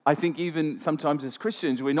I think even sometimes as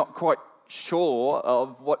Christians, we're not quite sure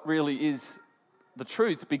of what really is the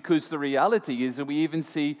truth, because the reality is that we even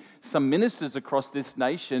see some ministers across this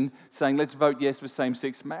nation saying, let's vote yes for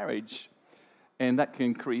same-sex marriage. And that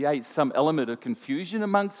can create some element of confusion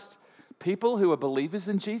amongst people who are believers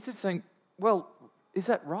in Jesus, saying, well, is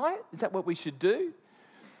that right? Is that what we should do?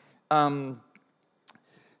 And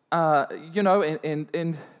I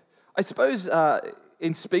suppose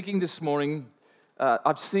in speaking this morning,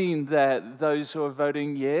 I've seen that those who are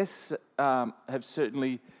voting yes have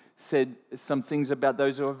certainly said some things about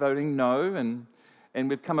those who are voting no, and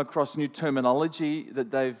we've come across new terminology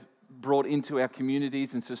that they've brought into our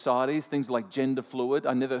communities and societies, things like gender fluid.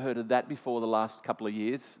 I never heard of that before the last couple of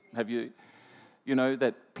years. Have you? You know,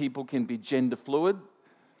 that people can be gender fluid,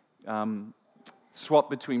 swap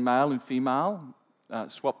between male and female,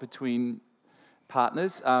 swap between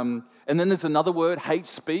partners. And then there's another word, hate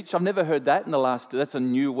speech. I've never heard that in the last, that's a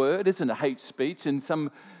new word, isn't it? Hate speech. And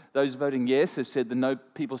those voting yes have said the no,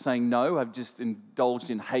 people saying no have just indulged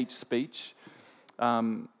in hate speech.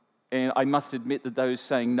 And I must admit that those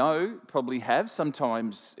saying no probably have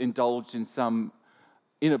sometimes indulged in some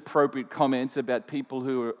inappropriate comments about people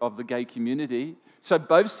who are of the gay community. So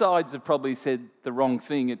both sides have probably said the wrong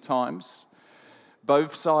thing at times.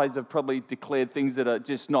 Both sides have probably declared things that are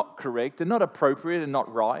just not correct and not appropriate and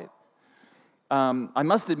not right. I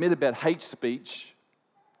must admit about hate speech,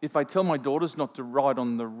 if I tell my daughters not to ride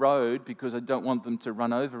on the road because I don't want them to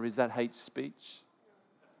run over, is that hate speech?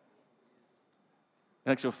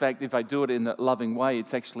 In actual fact, if I do it in a loving way,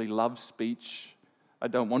 it's actually love speech. I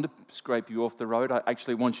don't want to scrape you off the road. I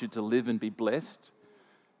actually want you to live and be blessed.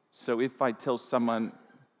 So if I tell someone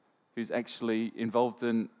who's actually involved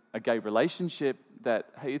in a gay relationship that,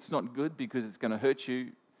 hey, it's not good because it's going to hurt you,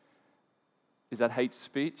 is that hate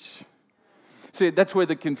speech? See, that's where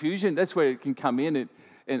the confusion, that's where it can come in,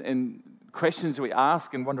 and questions we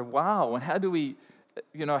ask and wonder, wow, and how do we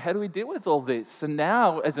deal with all this? And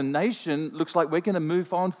now, as a nation, looks like we're going to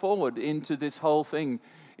move on forward into this whole thing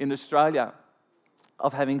in Australia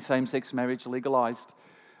of having same-sex marriage legalized.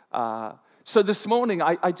 So this morning,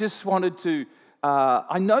 I just wanted to,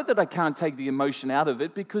 I know that I can't take the emotion out of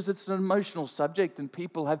it because it's an emotional subject and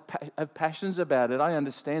people have passions about it. I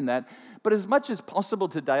understand that. But as much as possible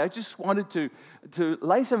today, I just wanted to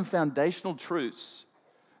lay some foundational truths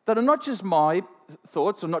that are not just my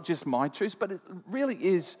thoughts or not just my truths, but it really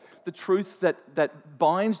is the truth that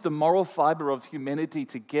binds the moral fiber of humanity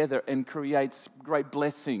together and creates great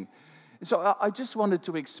blessing. So I just wanted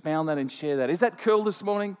to expound that and share that. Is that cool this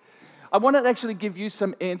morning? I want to actually give you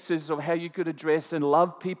some answers of how you could address and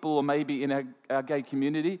love people, or maybe in our gay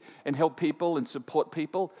community, and help people and support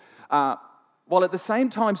people, while at the same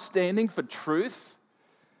time standing for truth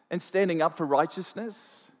and standing up for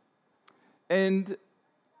righteousness. And,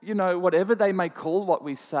 you know, whatever they may call what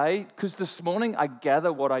we say, because this morning I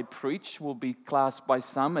gather what I preach will be classed by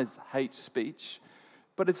some as hate speech,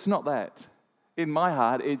 but it's not that. In my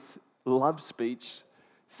heart, it's love speech,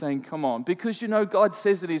 saying, come on. Because, you know, God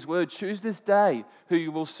says in His Word, choose this day who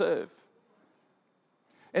you will serve.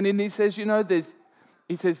 And then He says, you know,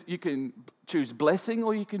 He says you can choose blessing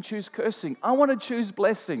or you can choose cursing. I want to choose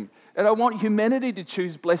blessing. And I want humanity to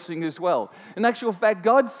choose blessing as well. In actual fact,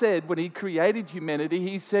 God said when He created humanity,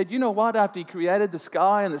 He said, you know what? After He created the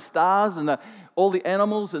sky and the stars and all the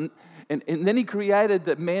animals, and then He created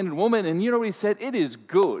the man and woman, and you know what He said? It is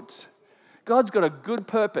good. God's got a good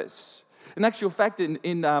purpose. In actual fact,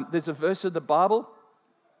 there's a verse of the Bible.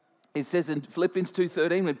 It says in Philippians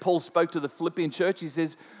 2:13, when Paul spoke to the Philippian church, he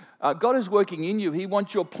says, God is working in you. He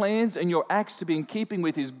wants your plans and your acts to be in keeping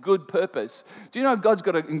with His good purpose. Do you know God's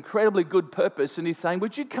got an incredibly good purpose? And He's saying,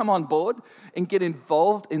 would you come on board and get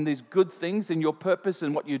involved in these good things and your purpose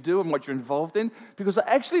and what you do and what you're involved in? Because I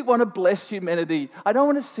actually want to bless humanity. I don't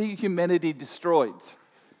want to see humanity destroyed.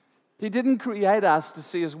 He didn't create us to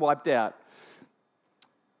see us wiped out.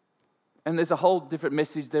 And there's a whole different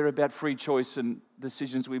message there about free choice and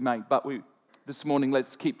decisions we make. But this morning,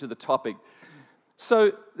 let's keep to the topic.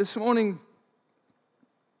 So this morning,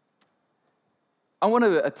 I want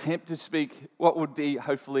to attempt to speak what would be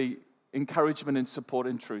hopefully encouragement and support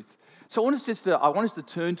and truth. So I want us to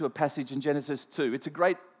turn to a passage in Genesis 2. It's a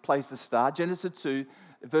great place to start. Genesis 2,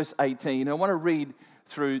 verse 18. And I want to read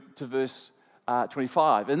through to verse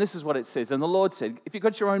 25. And this is what it says. And the Lord said, if you've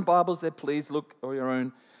got your own Bibles there, please look, or your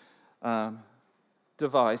own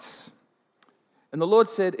device. And the Lord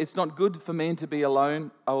said, it's not good for man to be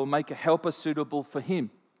alone. I will make a helper suitable for him.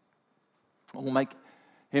 I will make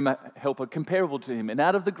him a helper comparable to him. And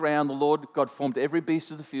out of the ground the Lord God formed every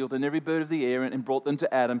beast of the field and every bird of the air and brought them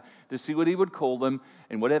to Adam to see what he would call them.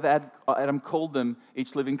 And whatever Adam called them,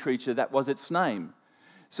 each living creature, that was its name.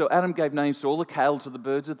 So Adam gave names to all the cattle, to the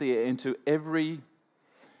birds of the air, and to every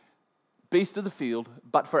beast of the field.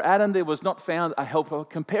 But for Adam there was not found a helper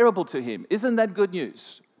comparable to him. Isn't that good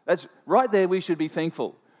news? That's right there, we should be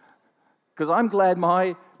thankful. Because I'm glad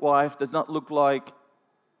my wife does not look like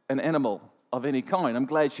an animal of any kind. I'm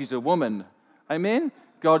glad she's a woman. Amen?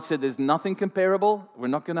 God said there's nothing comparable.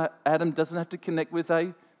 Adam doesn't have to connect with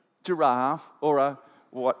a giraffe or a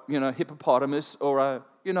hippopotamus or a,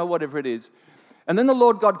 whatever it is. And then the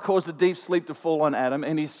Lord God caused a deep sleep to fall on Adam,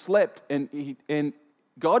 and he slept, and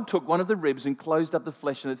God took one of the ribs and closed up the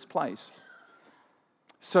flesh in its place.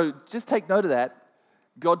 So just take note of that.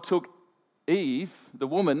 God took Eve, the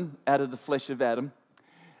woman, out of the flesh of Adam.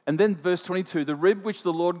 And then verse 22, the rib which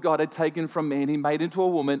the Lord God had taken from man, he made into a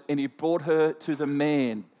woman, and he brought her to the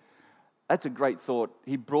man. That's a great thought.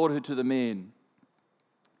 He brought her to the man.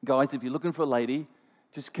 Guys, if you're looking for a lady,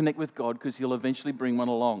 just connect with God, because he'll eventually bring one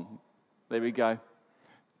along. There we go.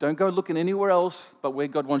 Don't go looking anywhere else but where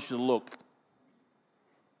God wants you to look.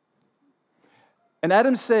 And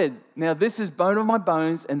Adam said, now this is bone of my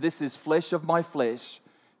bones, and this is flesh of my flesh.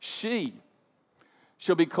 She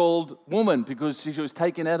shall be called woman, because she was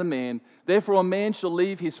taken out of man. Therefore a man shall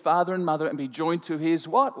leave his father and mother and be joined to his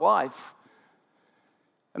what? Wife.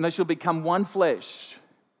 And they shall become one flesh.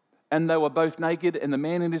 And they were both naked, and the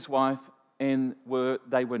man and his wife, and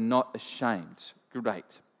they were not ashamed.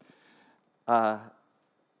 Great.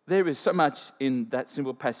 There is so much in that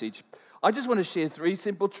simple passage. I just want to share 3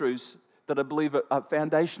 simple truths that I believe are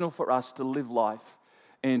foundational for us to live life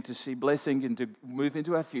and to see blessing and to move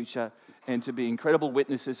into our future and to be incredible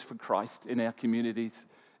witnesses for Christ in our communities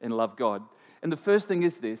and love God. And the first thing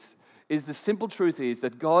is this, is the simple truth is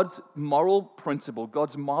that God's moral principle,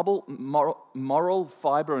 God's moral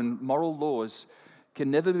fiber and moral laws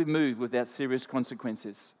can never be moved without serious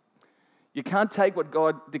consequences. You can't take what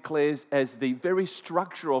God declares as the very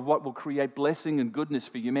structure of what will create blessing and goodness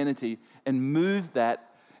for humanity and move that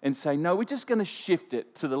and say, no, we're just going to shift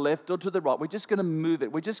it to the left or to the right. We're just going to move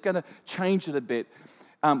it. We're just going to change it a bit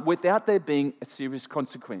without there being a serious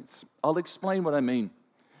consequence. I'll explain what I mean.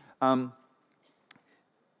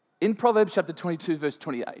 In Proverbs chapter 22, verse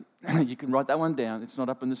 28, you can write that one down. It's not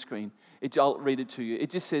up on the screen. I'll read it to you. It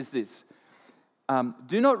just says this.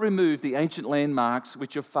 Do not remove the ancient landmarks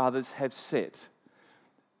which your fathers have set.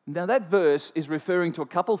 Now that verse is referring to a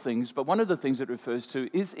couple things, but one of the things it refers to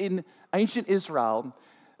is in ancient Israel,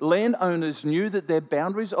 landowners knew that their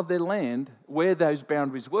boundaries of their land, where those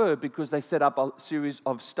boundaries were, because they set up a series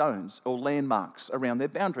of stones or landmarks around their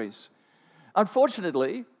boundaries.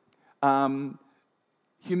 Unfortunately,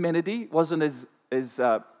 humanity wasn't as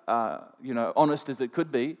honest as it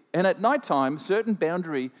could be. And at night time, certain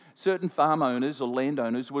farm owners or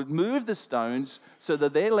landowners would move the stones so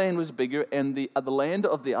that their land was bigger and the land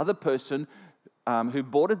of the other person who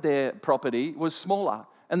boarded their property was smaller.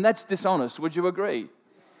 And that's dishonest. Would you agree?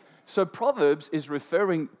 So Proverbs is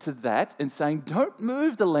referring to that and saying, don't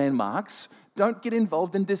move the landmarks. Don't get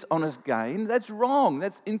involved in dishonest gain. That's wrong.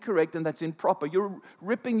 That's incorrect and that's improper. You're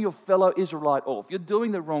ripping your fellow Israelite off. You're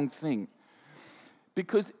doing the wrong thing.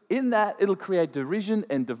 Because in that, it'll create derision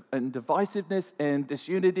and divisiveness and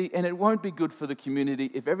disunity, and it won't be good for the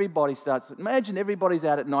community if everybody starts. Imagine everybody's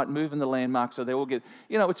out at night moving the landmarks so they all get,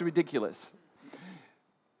 it's ridiculous.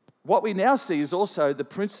 What we now see is also the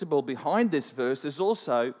principle behind this verse is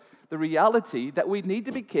also the reality that we need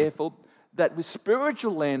to be careful that with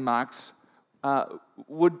spiritual landmarks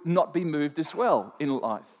would not be moved as well in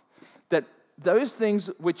life. That those things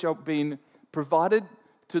which are being provided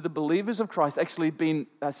to the believers of Christ, actually been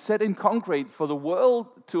set in concrete for the world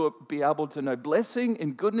to be able to know blessing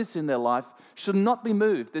and goodness in their life, should not be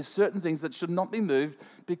moved. There's certain things that should not be moved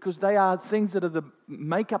because they are things that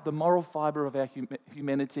make up the moral fiber of our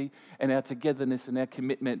humanity and our togetherness and our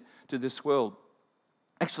commitment to this world.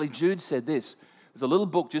 Actually, Jude said this. There's a little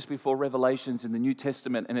book just before Revelations in the New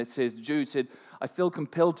Testament, and it says, Jude said, I feel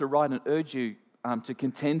compelled to write and urge you to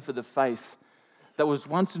contend for the faith that was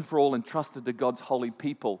once and for all entrusted to God's holy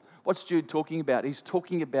people. What's Jude talking about? He's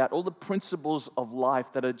talking about all the principles of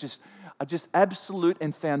life that are just absolute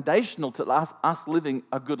and foundational to us living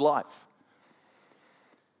a good life.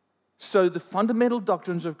 So the fundamental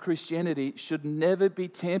doctrines of Christianity should never be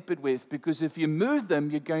tampered with, because if you move them,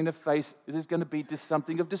 there's going to be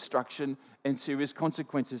something of destruction and serious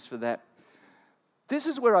consequences for that. This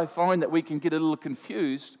is where I find that we can get a little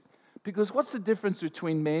confused. Because what's the difference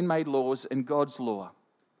between man-made laws and God's law?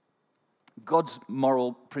 God's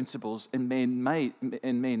moral principles and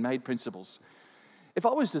man-made principles. If I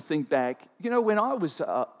was to think back, when I was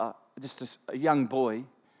just a young boy,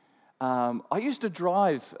 I used to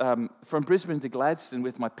drive from Brisbane to Gladstone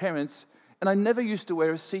with my parents, and I never used to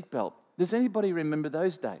wear a seatbelt. Does anybody remember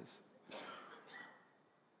those days?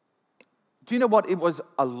 Do you know what? It was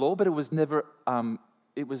a law, but it was never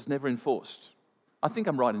enforced. I think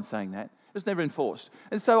I'm right in saying that. It was never enforced.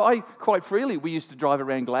 And so we used to drive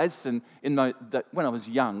around Gladstone when I was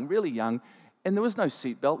young, really young, and there was no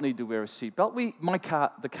seatbelt, need to wear a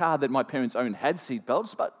seatbelt. The car that my parents owned had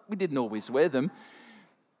seatbelts, but we didn't always wear them.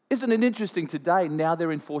 Isn't it interesting today, now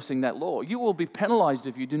they're enforcing that law? You will be penalized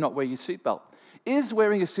if you do not wear your seatbelt. Is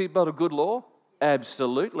wearing a seatbelt a good law?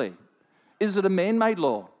 Absolutely. Is it a man-made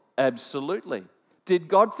law? Absolutely. Did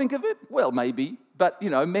God think of it? Well, maybe, but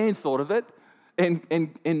man thought of it. And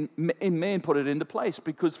man put it into place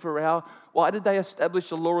because why did they establish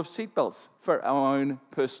the law of seatbelts? For our own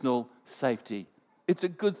personal safety. It's a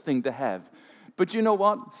good thing to have. But you know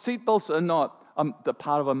what? Seatbelts are not the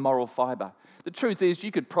part of a moral fiber. The truth is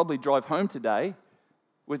you could probably drive home today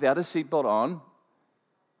without a seatbelt on,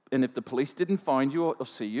 and if the police didn't find you or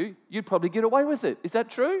see you, you'd probably get away with it. Is that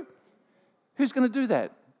true? Who's going to do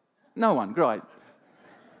that? No one. Great.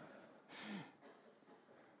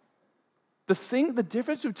 The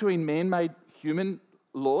difference between man-made human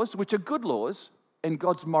laws, which are good laws, and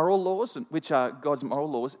God's moral laws, which are God's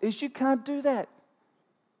moral laws, is you can't do that.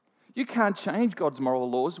 You can't change God's moral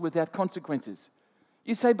laws without consequences.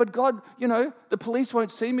 You say, but God, the police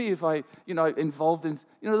won't see me if I, involved in,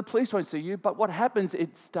 the police won't see you. But what happens,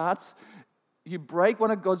 you break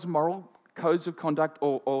one of God's moral codes of conduct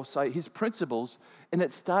or say his principles, and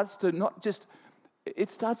it starts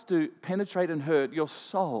to penetrate and hurt your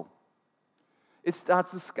soul. It starts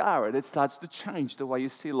to scar it. It starts to change the way you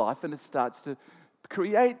see life, and it starts to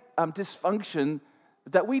create dysfunction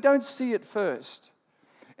that we don't see at first.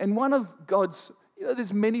 And one of God's,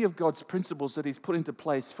 there's many of God's principles that he's put into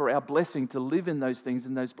place for our blessing to live in those things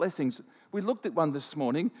and those blessings. We looked at one this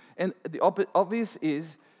morning, and the obvious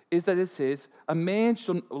is that it says, a man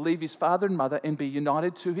shall leave his father and mother and be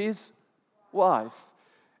united to his wife,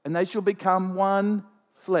 and they shall become one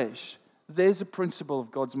flesh. There's a principle of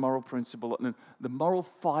God's moral principle, and the moral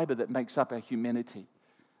fiber that makes up our humanity.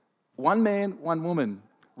 One man, one woman.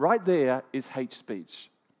 Right there is hate speech.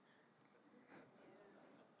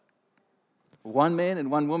 One man and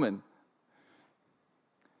one woman.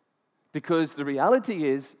 Because the reality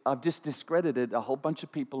is, I've just discredited a whole bunch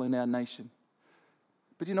of people in our nation.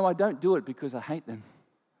 But I don't do it because I hate them.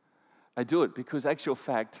 I do it because, actual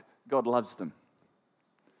fact, God loves them.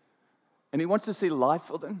 And he wants to see life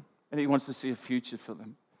for them. And he wants to see a future for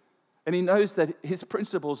them. And he knows that his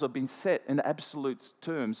principles have been set in absolute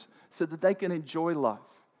terms so that they can enjoy life.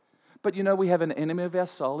 But we have an enemy of our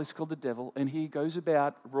soul. He's called the devil. And he goes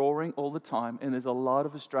about roaring all the time. And there's a lot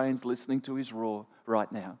of Australians listening to his roar right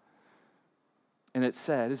now. And it's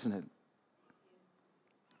sad, isn't it?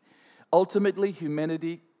 Ultimately,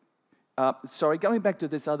 humanity... going back to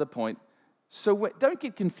this other point. So don't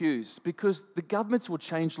get confused, because the governments will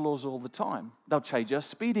change laws all the time. They'll change our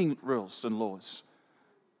speeding rules and laws.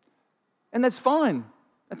 And that's fine.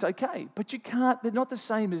 That's okay. But they're not the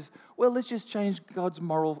same as, let's just change God's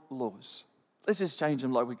moral laws. Let's just change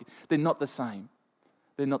them they're not the same.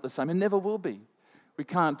 They're not the same and never will be. We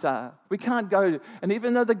can't go, and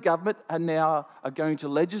even though the government are going to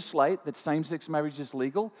legislate that same-sex marriage is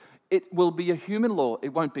legal, it will be a human law. It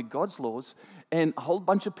won't be God's laws. And a whole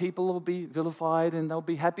bunch of people will be vilified and they'll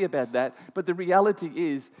be happy about that. But the reality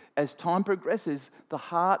is, as time progresses, the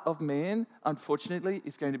heart of man, unfortunately,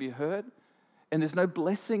 is going to be hurt. And there's no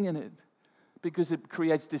blessing in it because it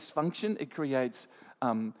creates dysfunction. It creates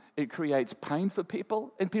pain for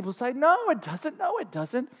people. And people say, no, it doesn't. No, it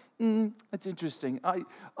doesn't. That's interesting. I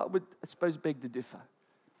would, I suppose, beg to differ.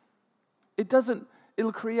 It doesn't.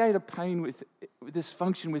 It'll create a pain with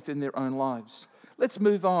dysfunction within their own lives. Let's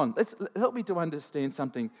move on. Help me to understand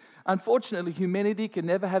something. Unfortunately, humanity can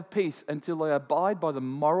never have peace until they abide by the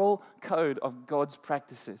moral code of God's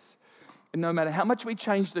practices. And no matter how much we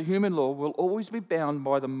change the human law, we'll always be bound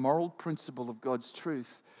by the moral principle of God's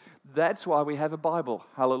truth. That's why we have a Bible.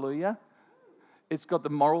 Hallelujah. It's got the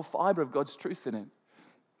moral fiber of God's truth in it.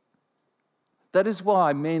 That is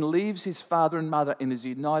why man leaves his father and mother and is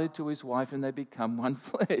united to his wife, and they become one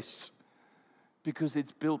flesh. Because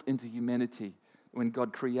it's built into humanity when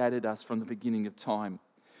God created us from the beginning of time.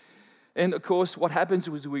 And of course, what happens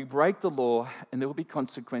is we break the law and there will be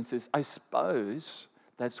consequences. I suppose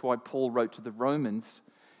that's why Paul wrote to the Romans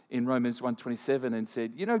in Romans 1:27 and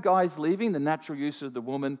said, you know, guys, leaving the natural use of the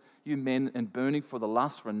woman, you men, and burning for the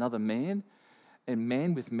lust for another man, and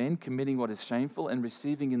man with men committing what is shameful and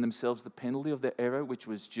receiving in themselves the penalty of their error which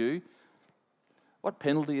was due. What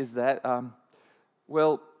penalty is that?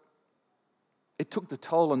 Well, it took the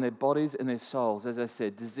toll on their bodies and their souls, as I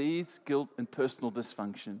said, disease, guilt, and personal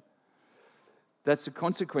dysfunction. That's the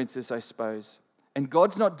consequences, I suppose. And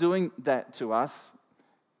God's not doing that to us.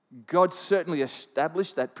 God certainly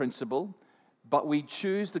established that principle, but we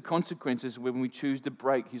choose the consequences when we choose to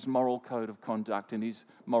break his moral code of conduct and his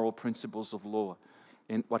moral principles of law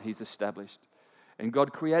and what he's established. And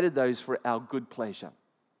God created those for our good pleasure.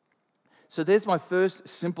 So there's my first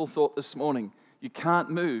simple thought this morning. You can't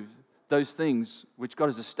move those things which God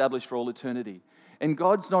has established for all eternity. And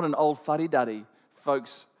God's not an old fuddy-duddy,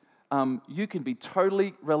 folks. You can be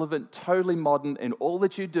totally relevant, totally modern in all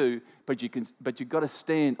that you do, but you've got to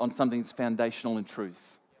stand on something that's foundational in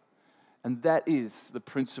truth. And that is the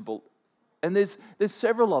principle. And there's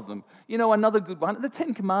several of them. You know, another good one, the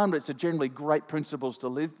Ten Commandments are generally great principles to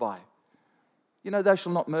live by. You know, thou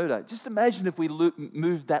shalt not murder. Just imagine if we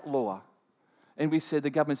moved that law. And we said, the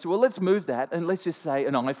government said, well, let's move that and let's just say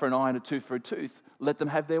an eye for an eye and a tooth for a tooth. Let them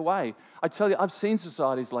have their way. I tell you, I've seen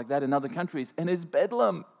societies like that in other countries, and it's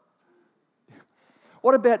bedlam.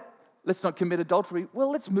 What about, let's not commit adultery? Well,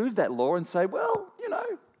 let's move that law and say, well, you know,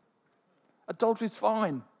 adultery's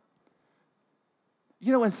fine.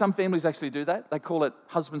 You know when some families actually do that? They call it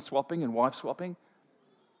husband swapping and wife swapping.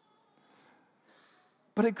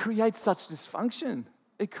 But it creates such dysfunction.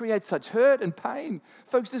 It creates such hurt and pain.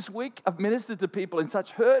 Folks, this week I've ministered to people in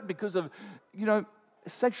such hurt because of, you know,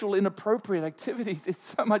 sexual inappropriate activities.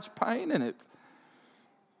 It's so much pain in it.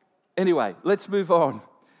 Anyway, let's move on.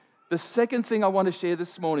 The second thing I want to share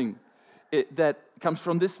this morning that comes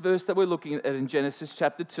from this verse that we're looking at in Genesis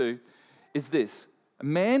chapter 2 is this. A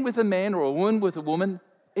man with a man or a woman with a woman,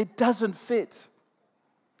 it doesn't fit.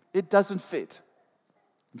 It doesn't fit.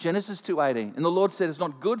 Genesis 2:18, and the Lord said, it's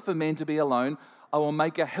not good for man to be alone. I will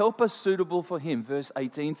make a helper suitable for him. Verse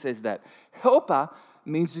 18 says that. Helper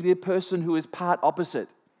means to be a person who is part opposite.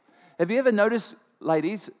 Have you ever noticed,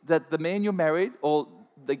 ladies, that the man you're married or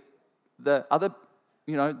the other,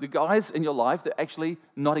 you know, the guys in your life, they're actually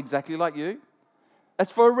not exactly like you?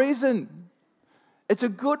 That's for a reason. It's a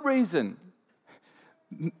good reason.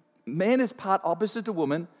 Man is part opposite to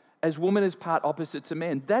woman, as woman is part opposite to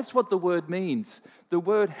man. That's what the word means. The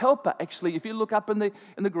word helper, actually, if you look up in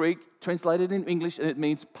the Greek, translated in English, and it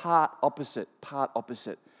means part opposite, part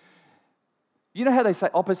opposite. You know how they say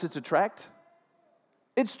opposites attract?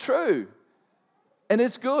 It's true. And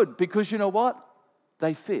it's good because you know what?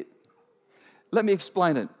 They fit. Let me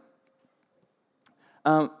explain it.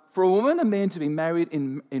 For a woman and man to be married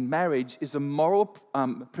in marriage is a moral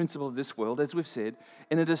principle of this world, as we've said,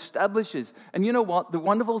 and it establishes. And you know what? The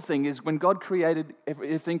wonderful thing is when God created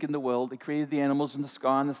everything in the world, He created the animals and the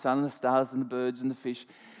sky and the sun and the stars and the birds and the fish.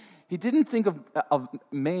 He didn't think of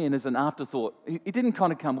man as an afterthought. He didn't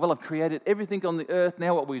kind of come, well, I've created everything on the earth,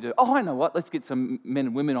 now what we do? Oh, I know what, let's get some men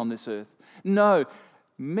and women on this earth. No,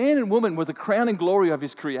 man and woman were the crowning glory of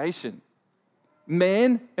His creation.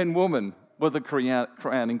 Man and woman were the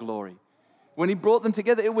crowning glory. When He brought them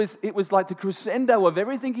together, it was like the crescendo of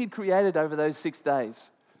everything He'd created over those 6 days.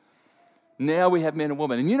 Now we have man and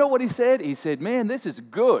woman. And you know what He said? He said, man, this is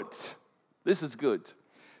good. This is good.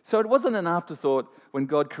 So it wasn't an afterthought when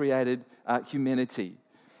God created humanity.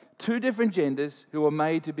 Two different genders who were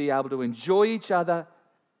made to be able to enjoy each other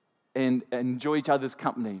and enjoy each other's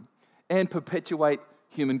company and perpetuate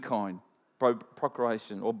humankind.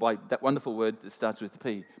 Procreation, or by that wonderful word that starts with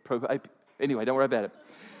P. Anyway, don't worry about it.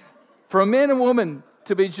 For a man and woman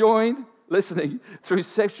to be joined, listening, through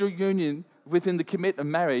sexual union within the commitment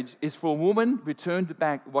of marriage is for a woman returned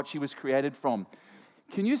back what she was created from.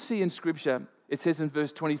 Can you see in Scripture, it says in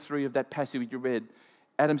verse 23 of that passage you read,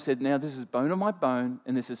 Adam said, now this is bone of my bone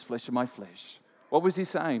and this is flesh of my flesh. What was he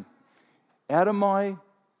saying? Out of my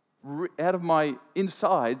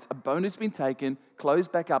insides, a bone has been taken,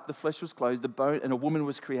 closed back up, the flesh was closed, the bone, and a woman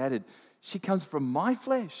was created. She comes from my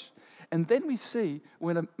flesh. And then we see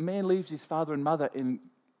when a man leaves his father and mother and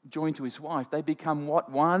joined to his wife, they become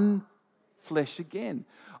what? One flesh again.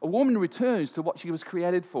 A woman returns to what she was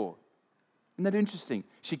created for. Isn't that interesting?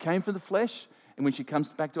 She came from the flesh, and when she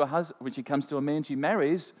comes back to when she comes to a man she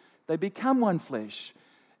marries, they become one flesh.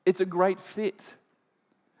 It's a great fit.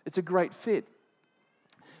 It's a great fit.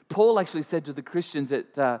 Paul actually said to the Christians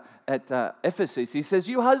at Ephesus, he says,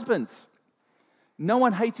 you husbands, no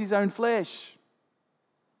one hates his own flesh,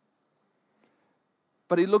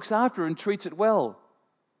 but he looks after and treats it well.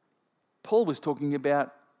 Paul was talking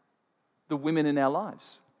about the women in our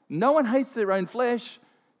lives. No one hates their own flesh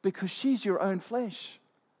because she's your own flesh.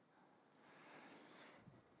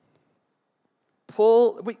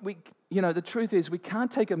 Paul, the truth is we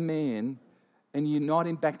can't take a man and unite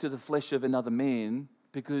him back to the flesh of another man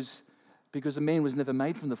because a man was never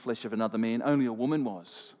made from the flesh of another man, only a woman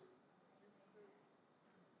was.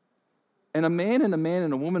 And a man and a man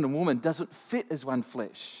and a woman doesn't fit as one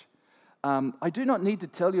flesh. I do not need to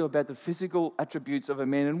tell you about the physical attributes of a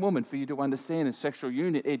man and woman for you to understand in sexual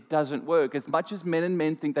union. It doesn't work. As much as men and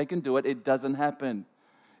men think they can do it, it doesn't happen.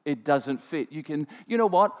 It doesn't fit. You know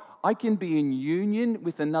what? I can be in union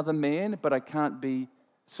with another man, but I can't be,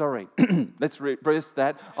 let's reverse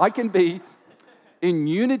that. I can be in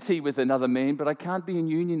unity with another man, but I can't be in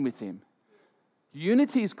union with him.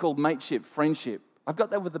 Unity is called mateship, friendship. I've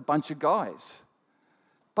got that with a bunch of guys.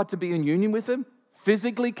 But to be in union with them,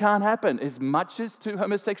 physically can't happen. As much as two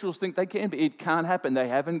homosexuals think they can be, it can't happen. They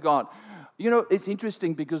haven't got. It's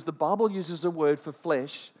interesting because the Bible uses a word for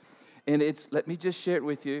flesh, and let me just share it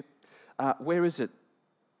with you. Where is it?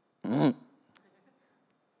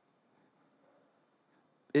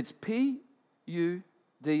 It's P-U-D-A-N-D-A.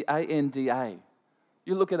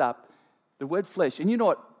 You look it up. The word flesh. And you know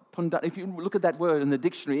what? If you look at that word in the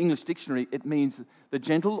dictionary, English dictionary, it means the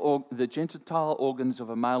gentile organs of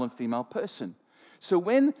a male and female person. So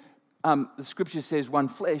when the scripture says one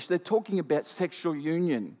flesh, they're talking about sexual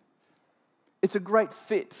union. It's a great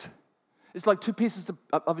fit. It's like two pieces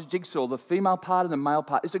of a jigsaw, the female part and the male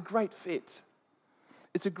part. It's a great fit.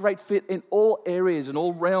 It's a great fit in all areas and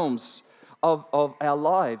all realms of our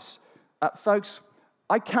lives. Folks,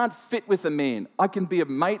 I can't fit with a man. I can be a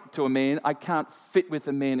mate to a man. I can't fit with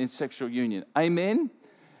a man in sexual union. Amen?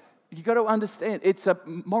 You've got to understand, it's a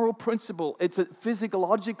moral principle. It's a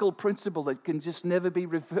physiological principle that can just never be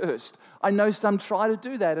reversed. I know some try to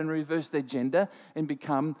do that and reverse their gender and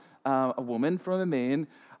become a woman from a man.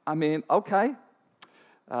 I mean, okay,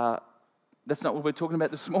 that's not what we're talking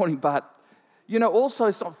about this morning, but also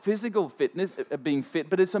it's not physical fitness, being fit,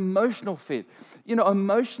 but it's emotional fit.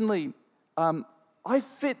 Emotionally, I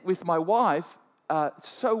fit with my wife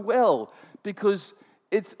so well because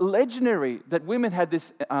it's legendary that women have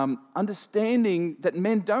this understanding that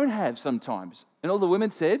men don't have sometimes. And all the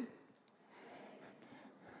women said,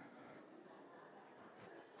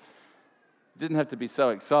 didn't have to be so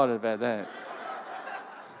excited about that.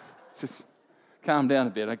 Just calm down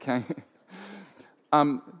a bit, okay?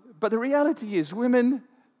 But the reality is women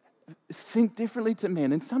think differently to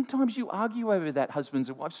men. And sometimes you argue over that, husbands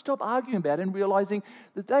and wives. Stop arguing about it and realizing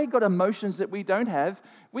that they got emotions that we don't have.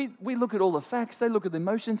 We look at all the facts, they look at the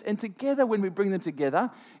emotions, and together, when we bring them together,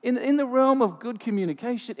 in the realm of good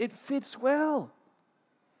communication, it fits well.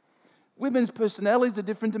 Women's personalities are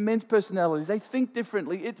different to men's personalities. They think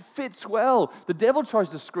differently. It fits well. The devil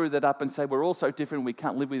tries to screw that up and say we're all so different, we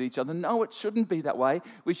can't live with each other. No, it shouldn't be that way.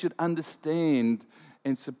 We should understand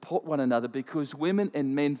and support one another because women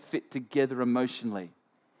and men fit together emotionally.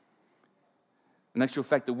 In actual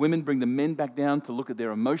fact, the women bring the men back down to look at their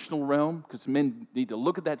emotional realm because men need to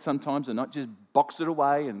look at that sometimes and not just box it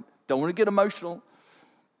away and don't want to get emotional.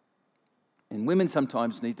 And women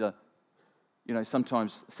sometimes need to,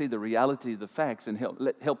 sometimes see the reality of the facts and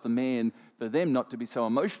help the man, for them not to be so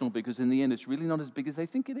emotional because in the end it's really not as big as they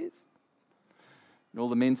think it is. And all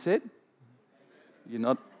the men said, you're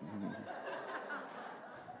not...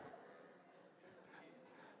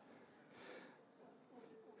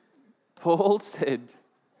 Paul said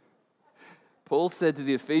to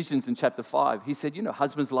the Ephesians in chapter 5, he said,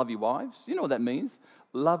 husbands, love your wives. You know what that means?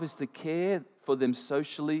 Love is to care for them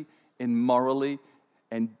socially and morally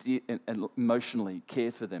and emotionally,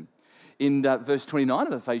 care for them. In verse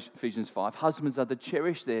 29 of Ephesians 5, husbands are to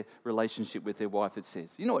cherish their relationship with their wife, it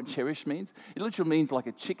says. You know what cherish means? It literally means like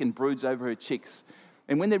a chicken broods over her chicks.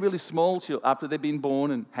 And when they're really small, after they've been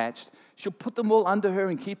born and hatched, she'll put them all under her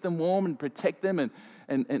and keep them warm and protect them and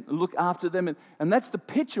look after them. And that's the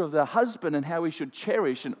picture of the husband and how he should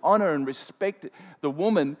cherish and honor and respect the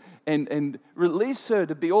woman and release her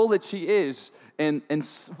to be all that she is and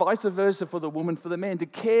vice versa for the woman, for the man, to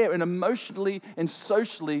care and emotionally and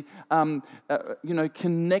socially,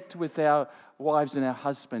 connect with our wives and our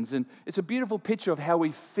husbands. And it's a beautiful picture of how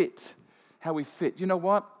we fit. You know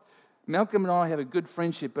what? Malcolm and I have a good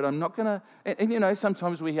friendship, but I'm not going to, and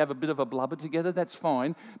sometimes we have a bit of a blubber together, that's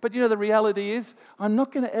fine. But the reality is, I'm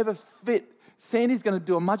not going to ever fit. Sandy's going to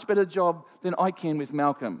do a much better job than I can with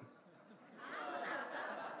Malcolm.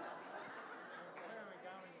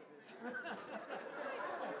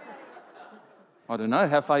 I don't know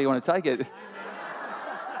how far you want to take it.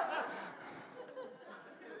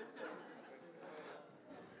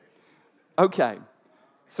 Okay.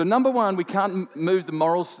 So number one, we can't move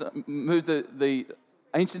the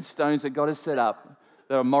ancient stones that God has set up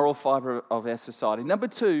that are moral fiber of our society. Number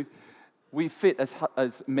two, we fit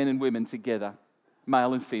as men and women together,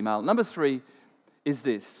 male and female. Number three is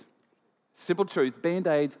this. Simple truth,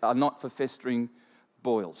 Band-Aids are not for festering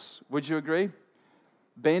boils. Would you agree?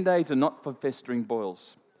 Band-Aids are not for festering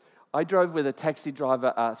boils. I drove with a taxi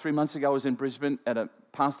driver 3 months ago. I was in Brisbane at a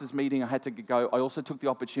pastor's meeting. I had to go. I also took the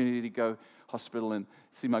opportunity to go hospital and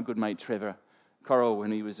see my good mate Trevor Coral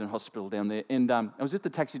when he was in hospital down there. And I was with the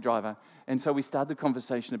taxi driver, and so we started the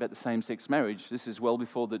conversation about the same-sex marriage. This is well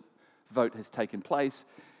before the vote has taken place.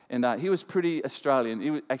 And he was pretty Australian. He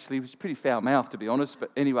was pretty foul-mouthed, to be honest.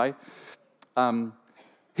 But anyway,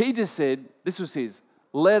 he just said, this was his,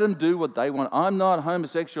 let them do what they want. I'm not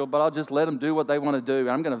homosexual, but I'll just let them do what they want to do. And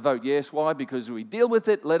I'm going to vote yes. Why? Because we deal with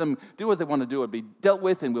it, let them do what they want to do. It'll be dealt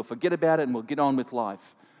with, and we'll forget about it, and we'll get on with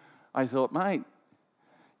life. I thought, mate,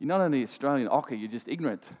 you're not only Australian ochre, you're just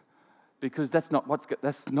ignorant. Because that's not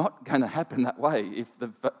going to happen that way if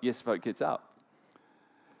the yes vote gets up.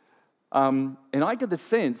 And I get the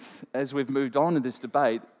sense, as we've moved on in this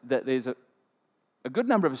debate, that there's a good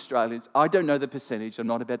number of Australians, I don't know the percentage, I'm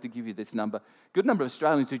not about to give you this number, good number of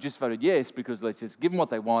Australians who just voted yes because let's just give them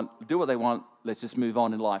what they want, do what they want, let's just move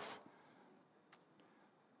on in life.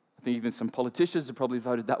 I think even some politicians have probably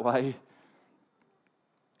voted that way.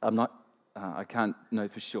 I can't know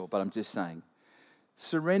for sure, but I'm just saying.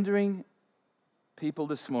 Surrendering people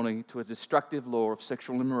this morning to a destructive law of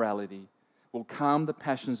sexual immorality will calm the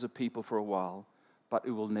passions of people for a while, but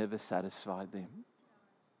it will never satisfy them.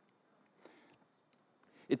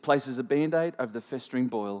 It places a Band-Aid over the festering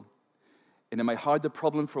boil, and it may hide the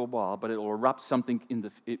problem for a while, but it will erupt sometime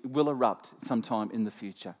in the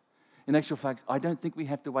future. In actual fact, I don't think we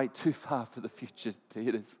have to wait too far for the future to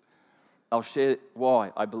hit us. I'll share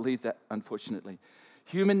why I believe that, unfortunately.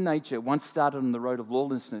 Human nature, once started on the road of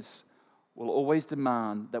lawlessness, will always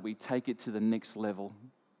demand that we take it to the next level.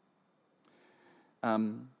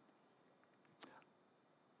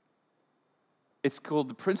 It's called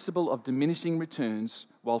the principle of diminishing returns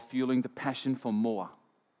while fueling the passion for more.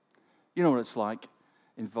 You know what it's like,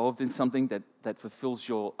 involved in something that fulfills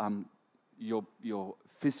your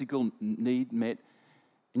physical need met,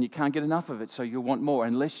 and you can't get enough of it, so you want more.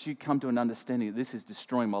 Unless you come to an understanding that this is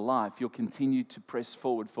destroying my life, you'll continue to press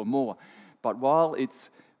forward for more. But while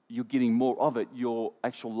you're getting more of it, your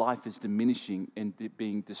actual life is diminishing and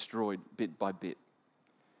being destroyed bit by bit.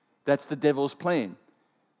 That's the devil's plan.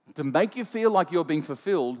 To make you feel like you're being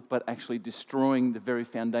fulfilled, but actually destroying the very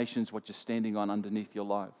foundations what you're standing on underneath your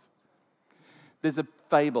life. There's a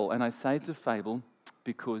fable, and I say it's a fable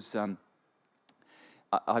because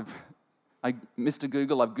Mr.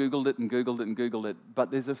 Google, I've Googled it and Googled it and Googled it,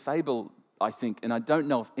 but there's a fable, I think, and I don't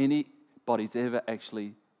know if anybody's ever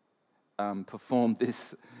actually performed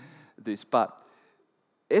this, but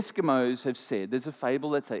Eskimos have said, there's a fable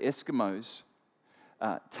that say Eskimos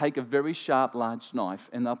take a very sharp, large knife,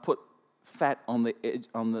 and they'll put fat on the edge,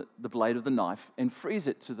 on the blade of the knife, and freeze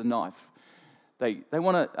it to the knife. They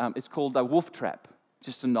want to. It's called a wolf trap,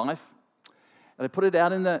 just a knife, and they put it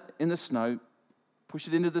out in the snow, push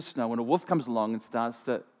it into the snow, and a wolf comes along and starts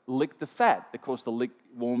to lick the fat. Of course,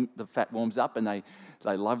 the fat warms up, and they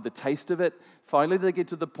love the taste of it. Finally, they get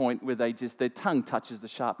to the point where their tongue touches the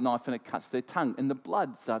sharp knife, and it cuts their tongue, and the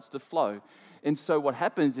blood starts to flow. And so what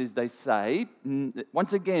happens is they say,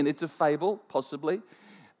 once again, it's a fable, possibly,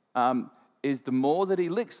 is the more that he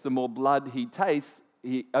licks, the more blood he tastes,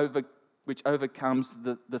 which overcomes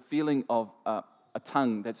the feeling of a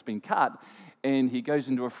tongue that's been cut. And he goes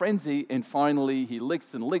into a frenzy, and finally he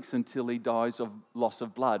licks and licks until he dies of loss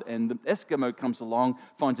of blood. And the Eskimo comes along,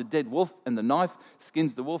 finds a dead wolf and the knife,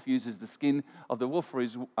 skins the wolf, uses the skin of the wolf for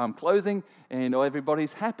his clothing, and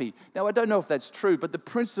everybody's happy. Now, I don't know if that's true, but the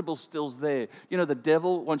principle still's there. You know, the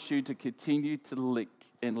devil wants you to continue to lick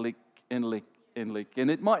and lick and lick and lick. And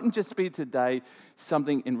it mightn't just be today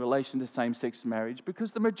something in relation to same-sex marriage,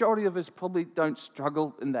 because the majority of us probably don't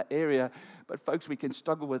struggle in that area. But folks, we can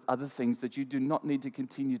struggle with other things that you do not need to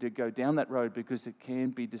continue to go down that road, because it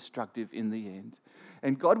can be destructive in the end.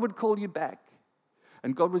 And God would call you back.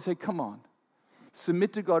 And God would say, come on,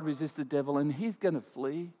 submit to God, resist the devil, and he's going to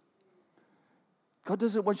flee. God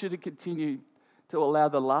doesn't want you to continue to allow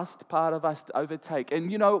the lust part of us to overtake.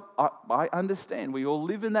 And you know, I understand we all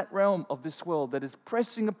live in that realm of this world that is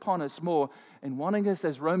pressing upon us more and wanting us,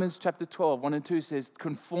 as Romans chapter 12, 1 and 2 says,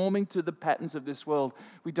 conforming to the patterns of this world.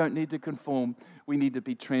 We don't need to conform. We need to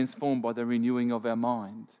be transformed by the renewing of our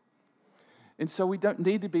mind. And so we don't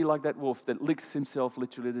need to be like that wolf that licks himself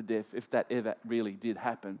literally to death, if that ever really did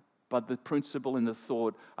happen. But the principle and the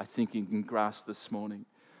thought, I think you can grasp this morning.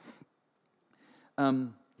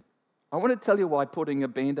 I want to tell you why putting a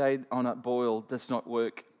Band-Aid on a boil does not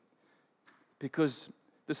work. Because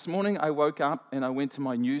this morning I woke up and I went to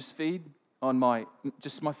my news feed on my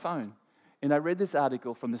phone. And I read this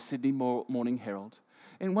article from the Sydney Morning Herald.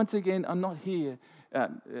 And once again, I'm not here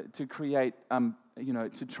to create,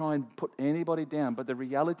 to try and put anybody down. But the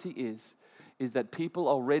reality is that people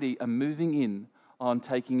already are moving in on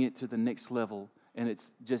taking it to the next level. And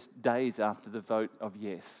it's just days after the vote of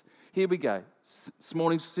yes. Here we go. This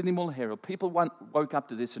morning's Sydney Morning Herald. People woke up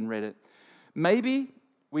to this and read it. Maybe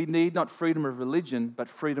we need not freedom of religion, but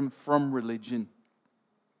freedom from religion.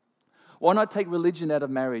 Why not take religion out of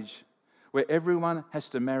marriage, where everyone has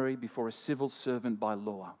to marry before a civil servant by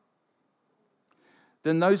law?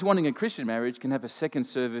 Then those wanting a Christian marriage can have a second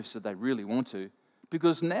service if they really want to,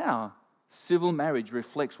 because now civil marriage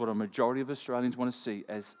reflects what a majority of Australians want to see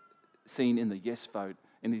as seen in the yes vote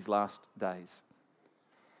in these last days.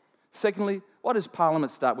 Secondly, why does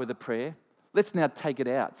Parliament start with a prayer? Let's now take it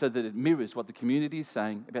out so that it mirrors what the community is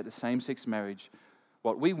saying about the same-sex marriage,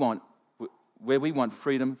 what we want, where we want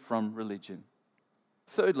freedom from religion.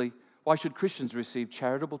 Thirdly, why should Christians receive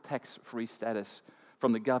charitable tax-free status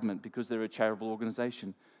from the government because they're a charitable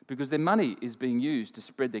organisation? Because their money is being used to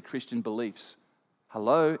spread their Christian beliefs.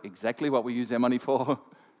 Hello, exactly what we use our money for.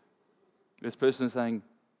 This person is saying,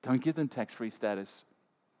 don't give them tax-free status.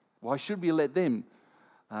 Why should we let them?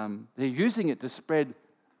 They're using it to spread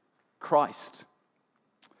Christ.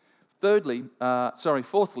 Fourthly,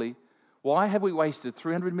 why have we wasted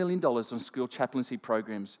 $300 million on school chaplaincy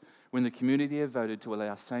programs when the community have voted to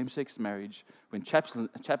allow same-sex marriage when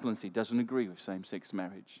chaplaincy doesn't agree with same-sex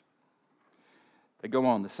marriage? They go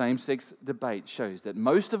on, the same-sex debate shows that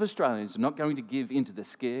most of Australians are not going to give in to the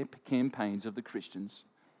scare campaigns of the Christians,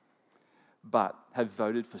 but have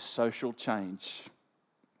voted for social change.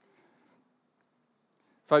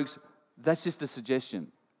 Folks, that's just a suggestion.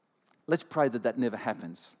 Let's pray that that never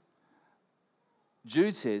happens.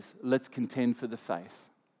 Jude says, let's contend for the faith.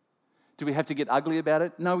 Do we have to get ugly about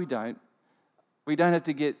it? No, we don't. We don't have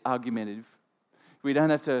to get argumentative. We don't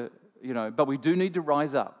have to, but we do need to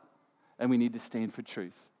rise up and we need to stand for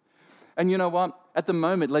truth. And you know what? At the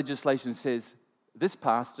moment, legislation says this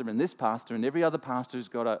pastor and every other pastor who's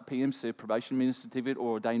got a PMC, probation minister certificate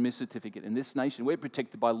or ordained minister certificate in this nation, we're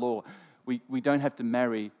protected by law. We don't have to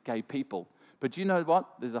marry gay people. But you know what?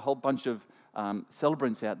 There's a whole bunch of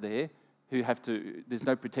celebrants out there who there's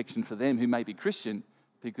no protection for them who may be Christian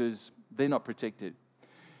because they're not protected.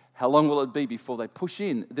 How long will it be before they push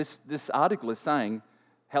in? This article is saying,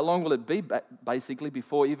 how long will it be basically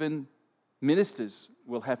before even ministers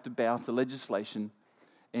will have to bow to legislation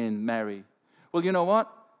and marry? Well, you know what?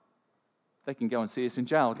 They can go and see us in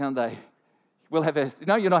jail, can't they? We'll have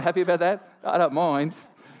no, you're not happy about that? I don't mind.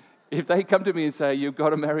 If they come to me and say, you've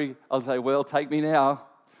got to marry, I'll say, well, take me now.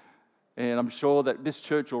 And I'm sure that this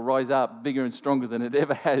church will rise up bigger and stronger than it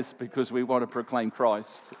ever has because we want to proclaim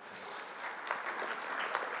Christ.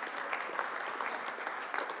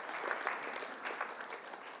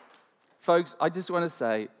 Folks, I just want to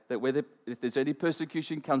say that if there's any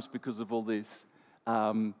persecution comes because of all this,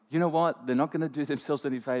 you know what? They're not going to do themselves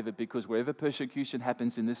any favor because wherever persecution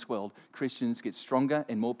happens in this world, Christians get stronger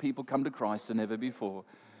and more people come to Christ than ever before.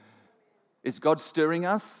 Is God stirring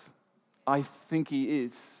us? I think He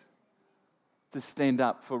is, to stand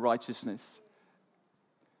up for righteousness.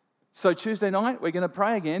 So Tuesday night, we're going to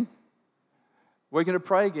pray again. We're going to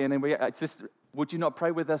pray again, and would you not pray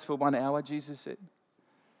with us for 1 hour, Jesus said?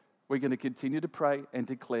 We're going to continue to pray and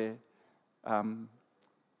declare, and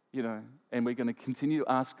we're going to continue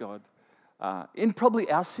to ask God. In probably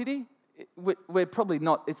our city, we're probably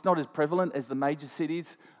not, it's not as prevalent as the major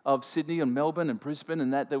cities of Sydney and Melbourne and Brisbane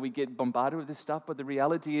and that we get bombarded with this stuff, but the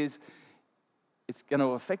reality is it's going to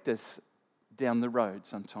affect us down the road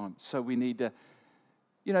sometimes. So we need to,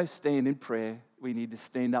 stand in prayer. We need to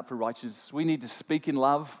stand up for righteousness. We need to speak in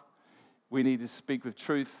love. We need to speak with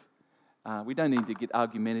truth. We don't need to get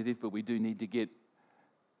argumentative, but we do need to get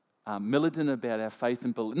militant about our faith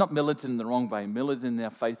and belief. Not militant in the wrong way, militant in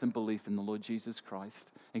our faith and belief in the Lord Jesus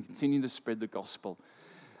Christ and continue to spread the gospel.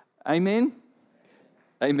 Amen?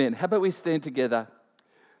 Amen. How about we stand together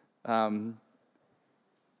and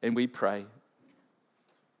we pray.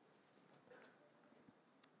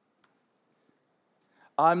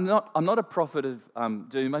 I'm not a prophet of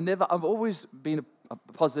doom. I've always been a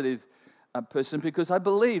positive person because I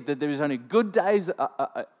believe that there is only good days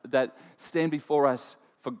that stand before us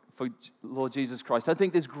for Lord Jesus Christ. I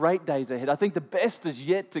think there's great days ahead. I think the best is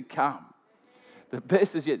yet to come. The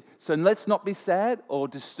best is yet. So let's not be sad or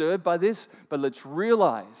disturbed by this, but let's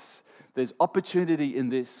realize there's opportunity in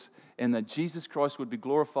this and that Jesus Christ would be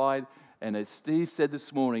glorified And as Steve said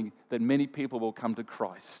this morning, that many people will come to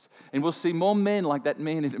Christ. And we'll see more men like that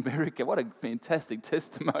man in America. What a fantastic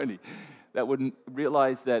testimony. That would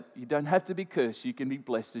realize that you don't have to be cursed. You can be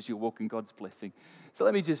blessed as you walk in God's blessing. So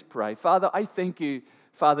let me just pray. Father, I thank you,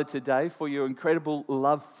 Father, today for your incredible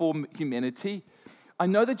love for humanity. I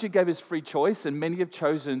know that you gave us free choice, and many have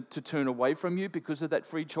chosen to turn away from you because of that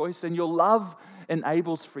free choice. And your love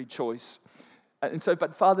enables free choice. And so,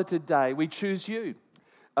 but Father, today we choose you.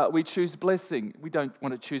 We choose blessing. We don't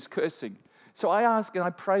want to choose cursing. So I ask and I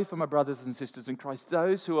pray for my brothers and sisters in Christ,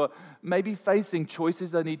 those who are maybe facing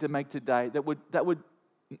choices they need to make today that would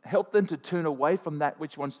help them to turn away from that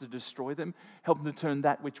which wants to destroy them, help them to turn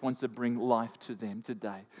that which wants to bring life to them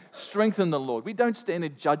today. Strengthen the Lord. We don't stand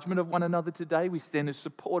in judgment of one another today. We stand in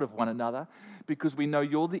support of one another because we know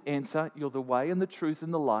you're the answer, you're the way and the truth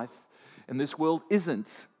and the life, and this world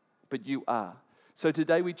isn't, but you are. So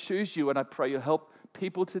today we choose you, and I pray you'll help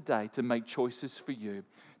people today to make choices for you,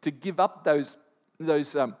 to give up those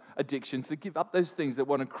addictions, to give up those things that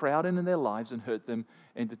want to crowd in their lives and hurt them,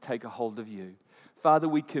 and to take a hold of you. Father,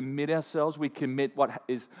 we commit ourselves, we commit what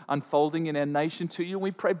is unfolding in our nation to you.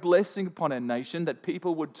 We pray blessing upon our nation, that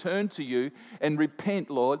people would turn to you and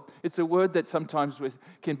repent, Lord. It's a word that sometimes we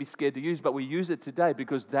can be scared to use, but we use it today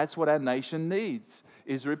because that's what our nation needs,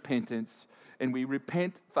 is repentance. And we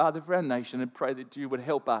repent, Father, for our nation and pray that you would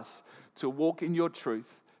help us to walk in your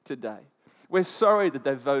truth today. We're sorry that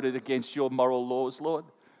they voted against your moral laws, Lord.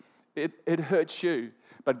 It hurts you.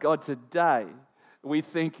 But God, today, we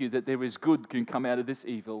thank you that there is good can come out of this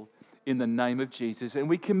evil in the name of Jesus. And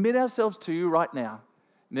we commit ourselves to you right now.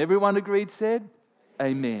 And everyone agreed said,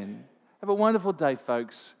 amen. Have a wonderful day,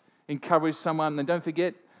 folks. Encourage someone. And don't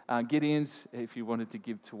forget, Gideon's, if you wanted to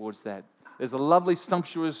give towards that. There's a lovely,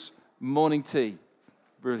 sumptuous morning tea.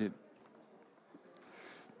 Brilliant.